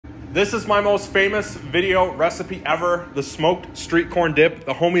This is my most famous video recipe ever, the smoked street corn dip.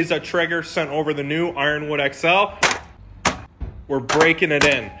 The homies at Traeger sent over the new Ironwood XL. We're breaking it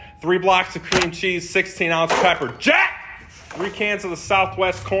in. 3 blocks of cream cheese, 16-ounce pepper jack, 3 cans of the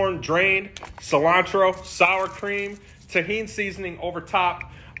Southwest corn drained, cilantro, sour cream, tahini seasoning over top.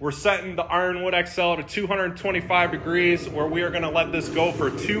 We're setting the Ironwood XL to 225 degrees where we are going to let this go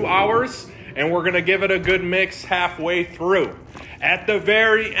for 2 hours, and we're going to give it a good mix halfway through. At the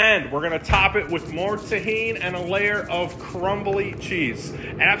very end, we're going to top it with more tahini and a layer of crumbly cheese.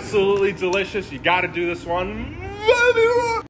 Absolutely delicious. You got to do this one.